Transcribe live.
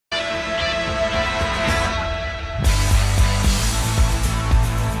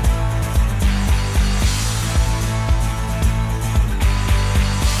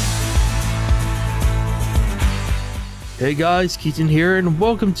Hey guys, Keaton here, and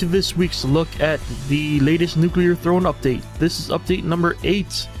welcome to this week's look at the latest Nuclear Throne update. This is update number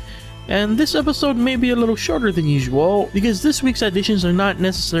 8, and this episode may be a little shorter than usual because this week's additions are not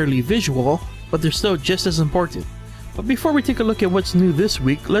necessarily visual, but they're still just as important. But before we take a look at what's new this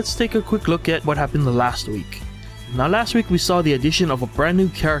week, let's take a quick look at what happened last week. Now last week we saw the addition of a brand new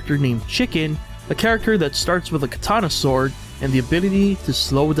character named Chicken, a character that starts with a katana sword and the ability to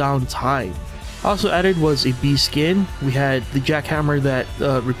slow down time. Also added was a bee skin. We had the jackhammer that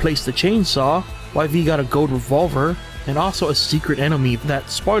replaced the chainsaw. YV got a gold revolver, and also a secret enemy that,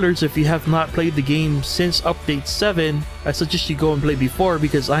 spoilers if you have not played the game since update 7, I suggest you go and play before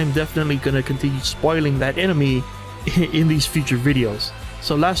because I'm definitely gonna continue spoiling that enemy in these future videos.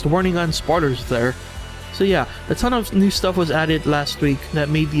 So last warning on spoilers there. So yeah, a ton of new stuff was added last week that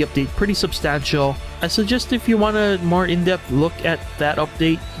made the update pretty substantial. I suggest if you want a more in-depth look at that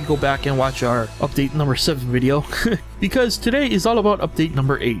update, you go back and watch our update number 7 video. Because today is all about update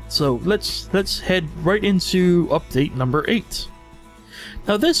number 8. So let's head right into update number 8.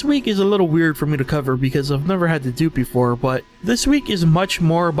 Now this week is a little weird for me to cover because I've never had to do it before, but this week is much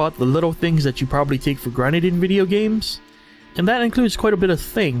more about the little things that you probably take for granted in video games. And that includes quite a bit of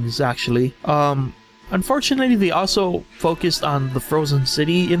things actually. Unfortunately, they also focused on the Frozen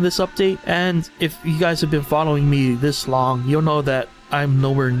City in this update, and if you guys have been following me this long, you'll know that I'm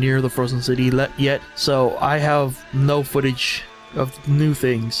nowhere near the Frozen City yet, so I have no footage of new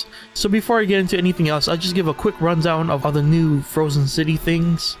things. So before I get into anything else, I'll just give a quick rundown of all the new Frozen City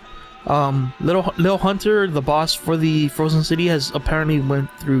things. Little Hunter, the boss for the Frozen City, has apparently went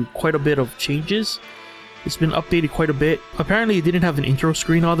through quite a bit of changes. It's been updated quite a bit. Apparently it didn't have an intro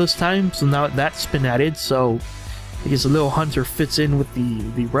screen all this time, so now that's been added, so I guess Little Hunter fits in with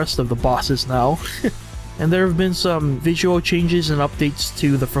the rest of the bosses now. And there have been some visual changes and updates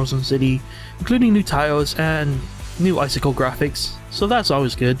to the Frozen City, including new tiles and new icicle graphics, so that's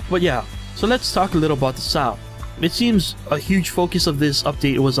always good. But yeah, so let's talk a little about the sound. It seems a huge focus of this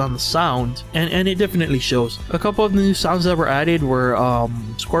update was on the sound, and it definitely shows. A couple of the new sounds that were added were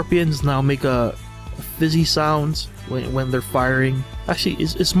scorpions now make a fizzy sound when they're firing. Actually,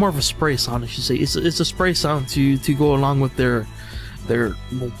 it's more of a spray sound, I should say. It's a spray sound to go along with their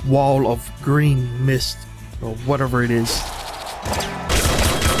wall of green mist or whatever it is.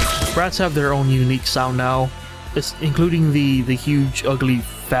 Rats have their own unique sound now, including the huge, ugly,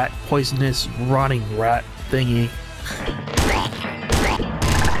 fat, poisonous, rotting rat thingy.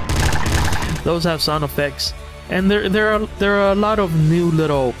 Those have sound effects. And there are a lot of new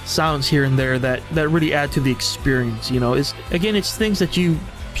little sounds here and there that really add to the experience, you know. It's things that you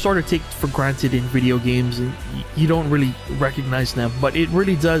sort of take for granted in video games and you don't really recognize them, but it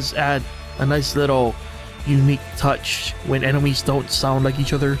really does add a nice little unique touch when enemies don't sound like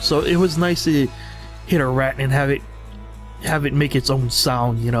each other. So it was nice to hit a rat and have it make its own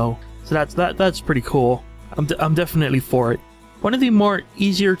sound, you know. So that's pretty cool. I'm definitely for it. One of the more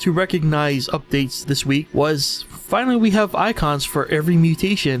easier to recognize updates this week was finally we have icons for every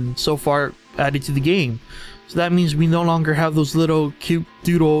mutation so far added to the game. So that means we no longer have those little cute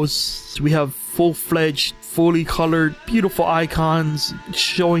doodles. We have full-fledged, fully colored, beautiful icons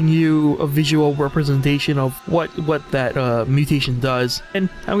showing you a visual representation of what that mutation does. And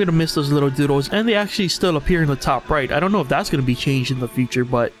I'm gonna miss those little doodles, and they actually still appear in the top right. I don't know if that's gonna be changed in the future,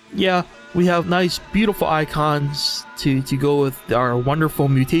 but yeah. We have nice, beautiful icons to go with our wonderful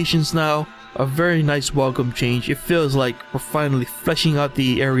mutations now. A very nice welcome change. It feels like we're finally fleshing out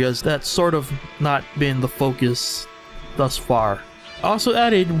the areas that's sort of not been the focus thus far. Also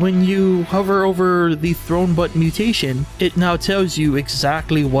added, when you hover over the throne butt mutation, it now tells you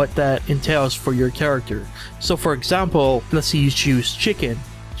exactly what that entails for your character. So for example, let's say you choose Chicken.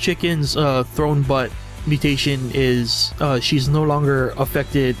 Chicken's throne butt mutation is she's no longer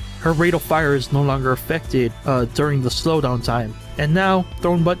affected. Her rate of fire is no longer affected during the slowdown time, and now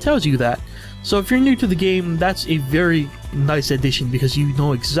Throne Butt tells you that. So if you're new to the game, that's a very nice addition because you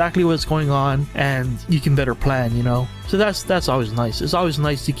know exactly what's going on and you can better plan, you know. So that's always nice. It's always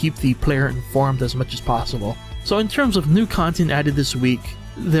nice to keep the player informed as much as possible. So in terms of new content added this week,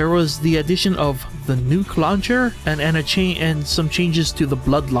 there was the addition of the nuke launcher and some changes to the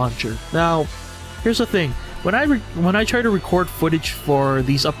blood launcher. Now, here's the thing. When I try to record footage for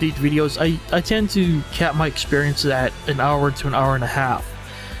these update videos, I tend to cap my experience at an hour to an hour and a half.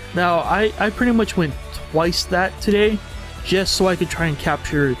 Now, I pretty much went twice that today, just so I could try and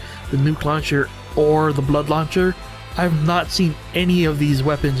capture the nuke launcher or the blood launcher. I've not seen any of these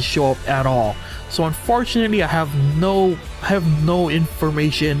weapons show up at all. So unfortunately, I have no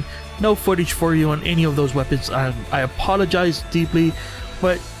information, no footage for you on any of those weapons. I apologize deeply,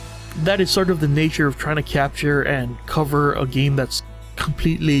 but that is sort of the nature of trying to capture and cover a game that's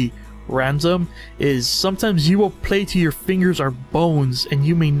completely random, is sometimes you will play till your fingers are bones and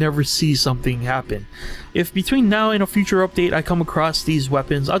you may never see something happen. If between now and a future update I come across these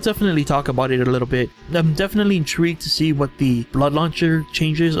weapons, I'll definitely talk about it a little bit. I'm definitely intrigued to see what the blood launcher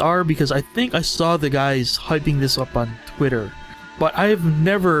changes are, because I think I saw the guys hyping this up on Twitter. But I have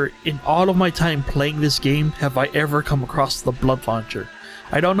never, in all of my time playing this game, have I ever come across the blood launcher.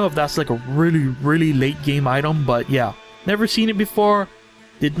 I don't know if that's like a really late game item, but yeah, never seen it before.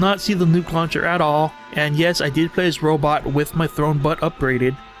 Did not see the nuke launcher at all, and yes, I did play as robot with my throne butt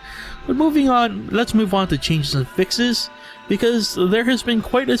upgraded. But moving on, let's move on to changes and fixes, because there has been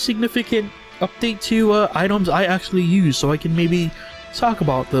quite a significant update to items I actually use, so I can maybe talk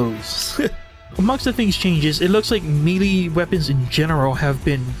about those. Amongst the things changes, it looks like melee weapons in general have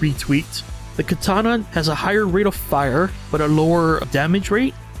been retweaked. The katana has a higher rate of fire, but a lower damage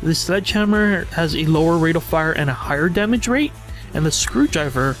rate. The sledgehammer has a lower rate of fire and a higher damage rate. And the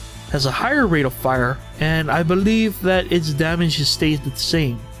screwdriver has a higher rate of fire, and I believe that its damage stays the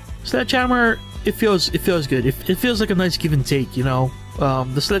same. Sledgehammer, it feels good. It feels like a nice give and take, you know.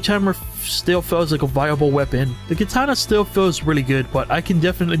 The sledgehammer still feels like a viable weapon. The katana still feels really good, but I can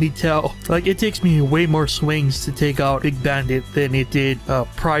definitely tell, like, it takes me way more swings to take out Big Bandit than it did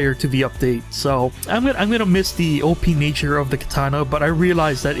prior to the update. So I'm gonna miss the OP nature of the katana, but I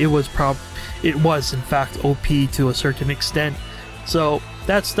realized that it was in fact OP to a certain extent. So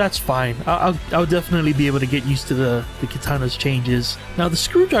that's fine. I'll definitely be able to get used to the katana's changes. Now the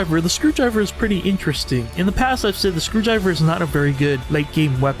screwdriver is pretty interesting. In the past I've said the screwdriver is not a very good late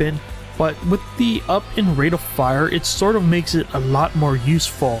game weapon, but with the up in rate of fire, it sort of makes it a lot more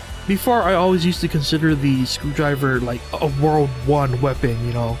useful. Before, I always used to consider the screwdriver like a World 1 weapon,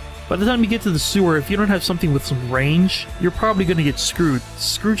 you know. By the time you get to the sewer, if you don't have something with some range, you're probably gonna get screwed.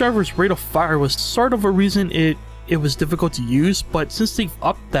 Screwdriver's rate of fire was sort of a reason it was difficult to use, but since they've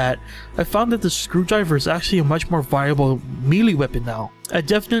upped that, I found that the screwdriver is actually a much more viable melee weapon now. I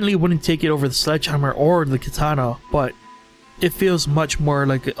definitely wouldn't take it over the sledgehammer or the katana, but it feels much more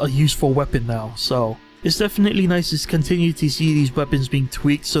like a useful weapon now, so it's definitely nice to continue to see these weapons being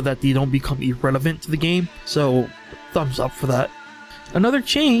tweaked so that they don't become irrelevant to the game, so thumbs up for that. Another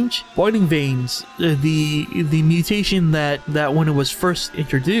change, Boiling Veins, the mutation that when it was first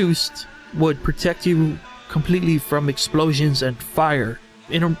introduced would protect you completely from explosions and fire.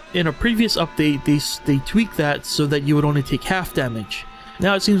 In a previous update, they tweaked that so that you would only take half damage.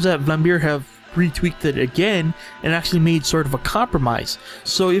 Now it seems that Vlambeer have retweaked it again and actually made sort of a compromise.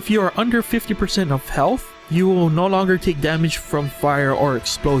 So if you are under 50% of health, you will no longer take damage from fire or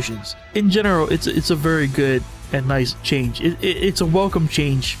explosions. In general, it's a very good and nice change. It's a welcome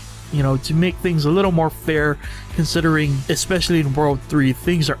change, you know, to make things a little more fair, considering, especially in World 3,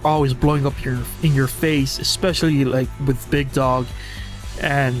 things are always blowing up in your face, especially like with Big Dog,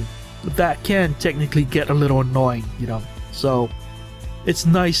 and that can technically get a little annoying, you know. So it's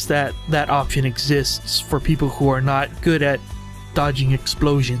nice that that option exists for people who are not good at dodging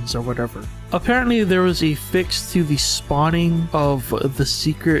explosions or whatever. Apparently there was a fix to the spawning of the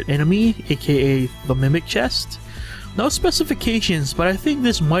secret enemy, aka the mimic chest. No specifications, but I think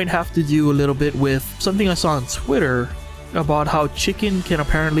this might have to do a little bit with something I saw on Twitter about how Chicken can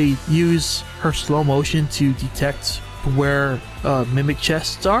apparently use her slow motion to detect where mimic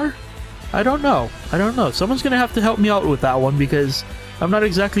chests are. I don't know. Someone's gonna have to help me out with that one, because I'm not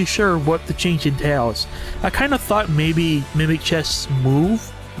exactly sure what the change entails. I kind of thought maybe mimic chests move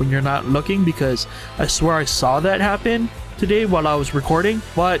when you're not looking, because I swear I saw that happen today while I was recording,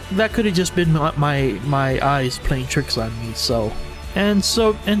 but that could have just been my eyes playing tricks on me. So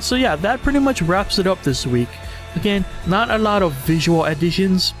yeah, that pretty much wraps it up this week. Again, not a lot of visual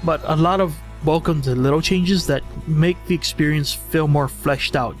additions, but a lot of welcome to little changes that make the experience feel more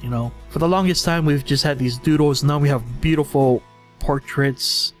fleshed out, you know. For the longest time we've just had these doodles, now we have beautiful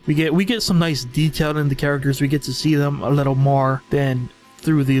portraits. We get some nice detail in the characters, we get to see them a little more than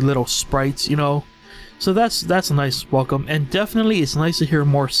through the little sprites, you know. So that's a nice welcome, and definitely it's nice to hear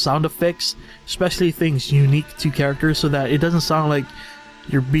more sound effects, especially things unique to characters, so that it doesn't sound like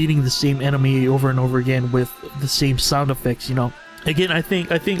you're beating the same enemy over and over again with the same sound effects, you know. Again, I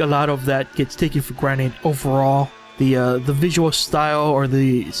think a lot of that gets taken for granted overall. The visual style or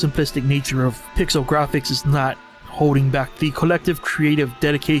the simplistic nature of pixel graphics is not holding back the collective creative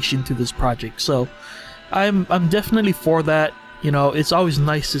dedication to this project. So I'm definitely for that. You know, it's always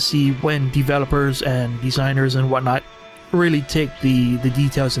nice to see when developers and designers and whatnot really take the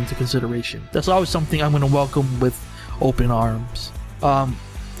details into consideration. That's always something I'm going to welcome with open arms.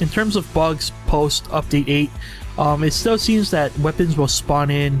 In terms of bugs post update 8, it still seems that weapons will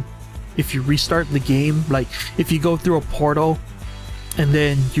spawn in if you restart the game. Like if you go through a portal and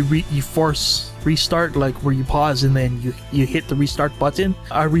then you force restart, like where you pause and then you hit the restart button.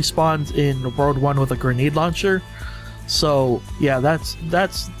 I respawned in World 1 with a grenade launcher. So yeah, that's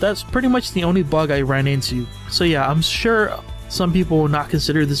pretty much the only bug I ran into. So yeah, I'm sure some people will not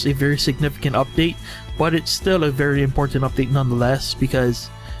consider this a very significant update, but it's still a very important update nonetheless, because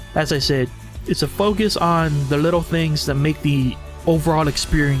as I said, it's a focus on the little things that make the overall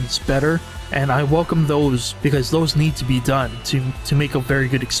experience better, and I welcome those because those need to be done to make a very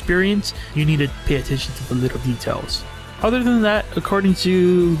good experience. You need to pay attention to the little details. Other than that, according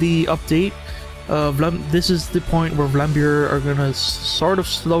to the update, this is the point where Vlambeer are gonna sort of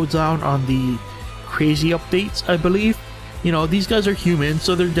slow down on the crazy updates, I believe. You know, these guys are human,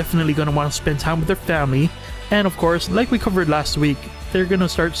 so they're definitely gonna want to spend time with their family, and of course, like we covered last week, they're gonna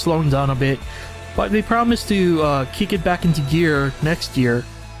start slowing down a bit, but they promise to kick it back into gear next year.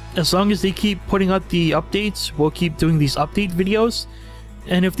 As long as they keep putting out the updates, we'll keep doing these update videos,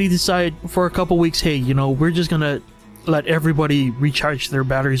 and if they decide for a couple weeks, hey, you know, we're just gonna let everybody recharge their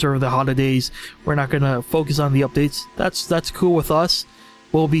batteries over the holidays, we're not gonna focus on the updates, that's cool with us.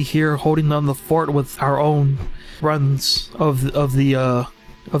 We'll be here holding down the fort with our own runs of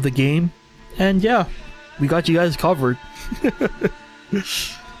the game, and yeah, we got you guys covered.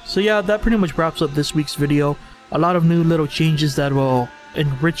 So yeah, that pretty much wraps up this week's video. A lot of new little changes that will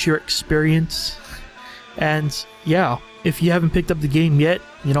enrich your experience, and yeah, if you haven't picked up the game yet,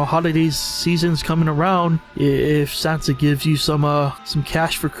 you know, holidays season's coming around. If Santa gives you some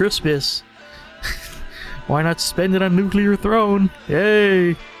cash for Christmas, why not spend it on Nuclear Throne?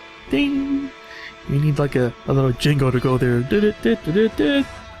 Hey, ding! We need like a little jingle to go there.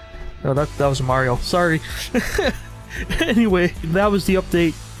 Oh, that was Mario. Sorry. Anyway, that was the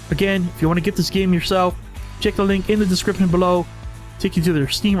update. Again, if you want to get this game yourself, check the link in the description below. Take you to their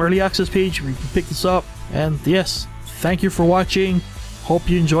Steam Early Access page where you can pick this up. And yes, thank you for watching. Hope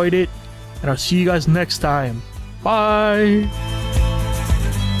you enjoyed it, and I'll see you guys next time. Bye!